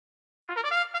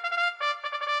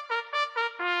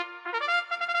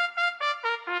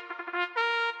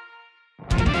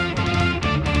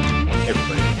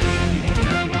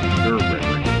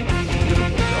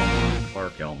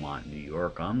Belmont, New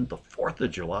York on the 4th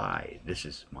of July. This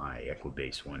is my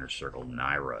Equibase Winter Circle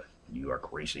NYRA, New York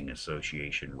Racing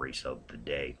Association race of the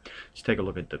day. Let's take a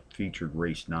look at the featured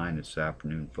race 9 this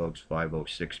afternoon, folks,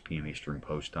 5:06 p.m. Eastern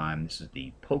Post Time. This is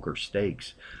the Poker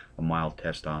Stakes, a mile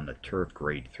test on the turf,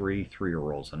 grade 3,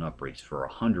 3-year-olds and up, race for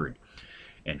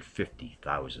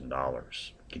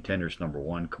 $150,000. Contenders: number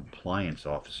 1, Compliance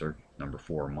Officer; number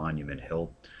 4, Monument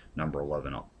Hill; number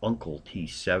 11, Uncle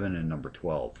T7; and number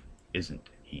 12, Isn't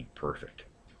He Perfect?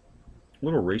 A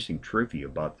little racing trivia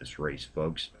about this race,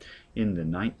 folks. In the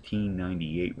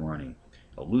 1998 running,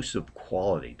 Elusive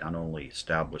Quality not only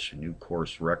established a new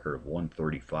course record of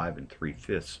 135 and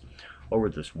 3/5 over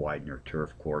this Widener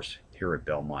turf course here at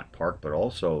Belmont Park, but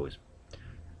also is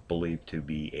believed to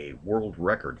be a world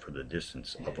record for the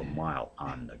distance of a mile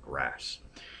on the grass.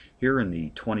 Here in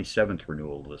the 27th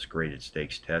renewal of this graded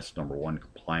stakes test, number 1,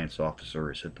 Compliance Officer,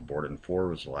 has hit the board in 4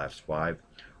 of his last 5.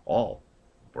 All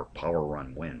were power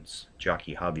run wins.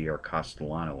 Jockey Javier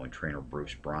Castellano and trainer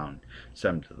Bruce Brown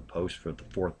sent him to the post for the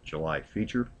 4th of July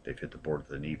feature. They've hit the board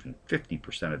with an even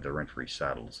 50% of their entry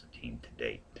saddle as a team to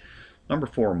date. Number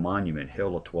 4, Monument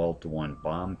Hill, a 12-to-1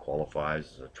 bomb,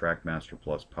 qualifies as a Trackmaster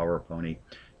Plus power pony,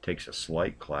 takes a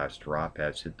slight class drop,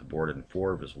 has hit the board in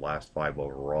 4 of his last 5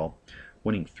 overall,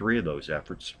 winning 3 of those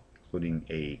efforts, including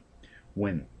a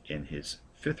win in his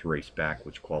 5th race back,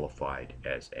 which qualified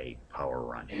as a power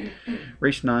run.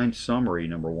 Race 9 summary: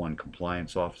 number 1,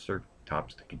 Compliance Officer,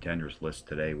 tops the contenders list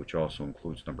today, which also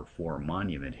includes number 4,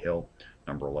 Monument Hill;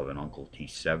 number 11, Uncle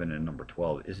T7; and number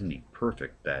 12, Isn't He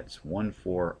Perfect? That's 1,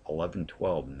 4, 11,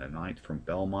 12. And the 9th from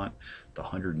Belmont, the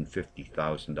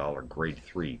 $150,000 grade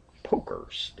 3 Poker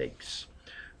Stakes.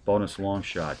 Bonus long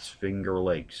shots: Finger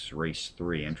Lakes, race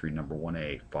 3, entry number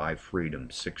 1A, 5 Freedom,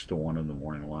 6-to-1 on the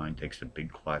morning line, takes a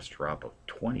big class drop of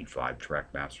 25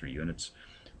 Trackmaster units.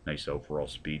 Nice overall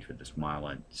speed for this mile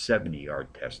and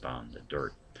 70-yard test on the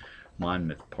dirt.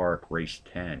 Monmouth Park, race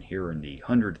 10, here in the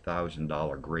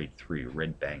 $100,000 grade 3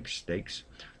 Red Bank Stakes,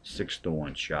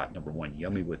 6-to-1 shot, number 1,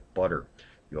 Yummy with Butter,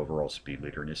 the overall speed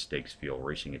leader in this stakes field,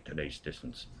 racing at today's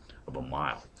distance of a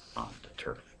mile on the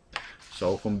turf.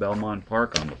 So from Belmont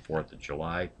Park on the 4th of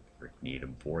July, Rick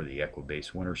Needham for the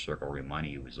Equibase Winter Circle,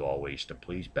 reminding you as always to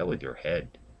please bet with your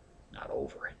head, not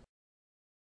over it.